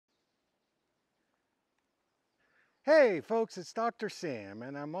Hey folks, it's Dr. Sam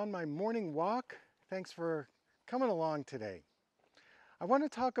and I'm on my morning walk. Thanks for coming along today. I want to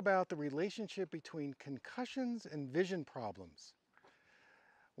talk about the relationship between concussions and vision problems.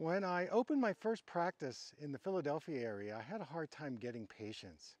 When I opened my first practice in the Philadelphia area, I had a hard time getting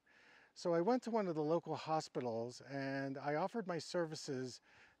patients. So I went to one of the local hospitals and I offered my services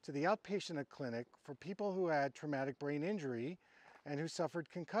to the outpatient clinic for people who had traumatic brain injury and who suffered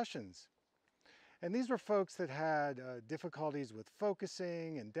concussions. And these were folks that had difficulties with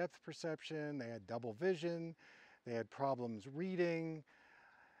focusing and depth perception. They had double vision. They had problems reading.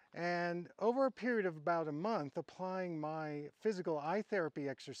 And over a period of about a month, applying my physical eye therapy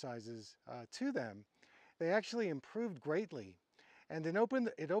exercises to them, they actually improved greatly. And it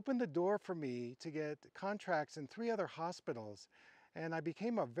opened the door for me to get contracts in 3 other hospitals. And I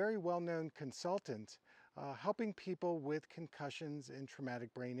became a very well-known consultant helping people with concussions and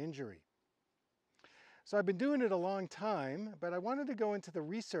traumatic brain injury. So I've been doing it a long time, but I wanted to go into the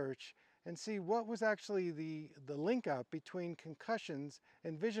research and see what was actually the link up between concussions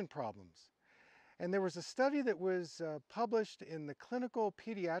and vision problems. And there was a study that was published in the Clinical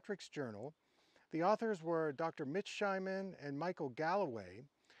Pediatrics Journal. The authors were Dr. Mitch Scheiman and Michael Galloway,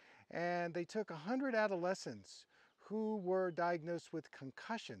 and they took 100 adolescents who were diagnosed with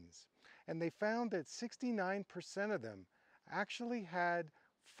concussions, and they found that 69% of them actually had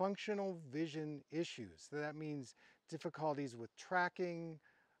functional vision issues. So that means difficulties with tracking,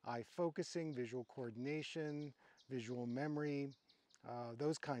 eye focusing, visual coordination, visual memory,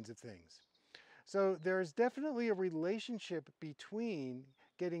 those kinds of things. So there's definitely a relationship between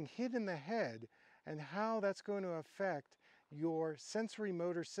getting hit in the head and how that's going to affect your sensory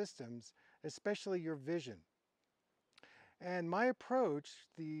motor systems, especially your vision. And my approach,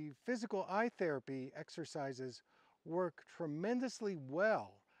 the physical eye therapy exercises, work tremendously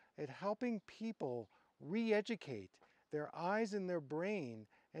well at helping people re-educate their eyes and their brain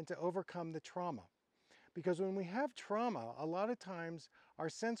and to overcome the trauma. Because when we have trauma, a lot of times our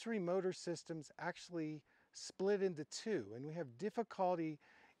sensory motor systems actually split into two, and we have difficulty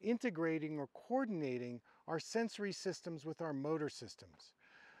integrating or coordinating our sensory systems with our motor systems.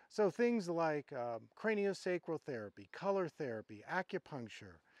 So things like craniosacral therapy, color therapy,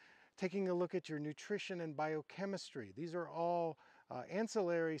 acupuncture, taking a look at your nutrition and biochemistry. These are all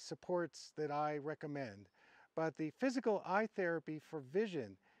ancillary supports that I recommend. But the physical eye therapy for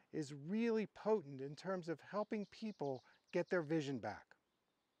vision is really potent in terms of helping people get their vision back.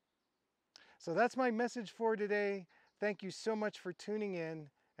 So that's my message for today. Thank you so much for tuning in,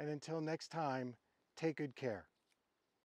 and until next time, take good care.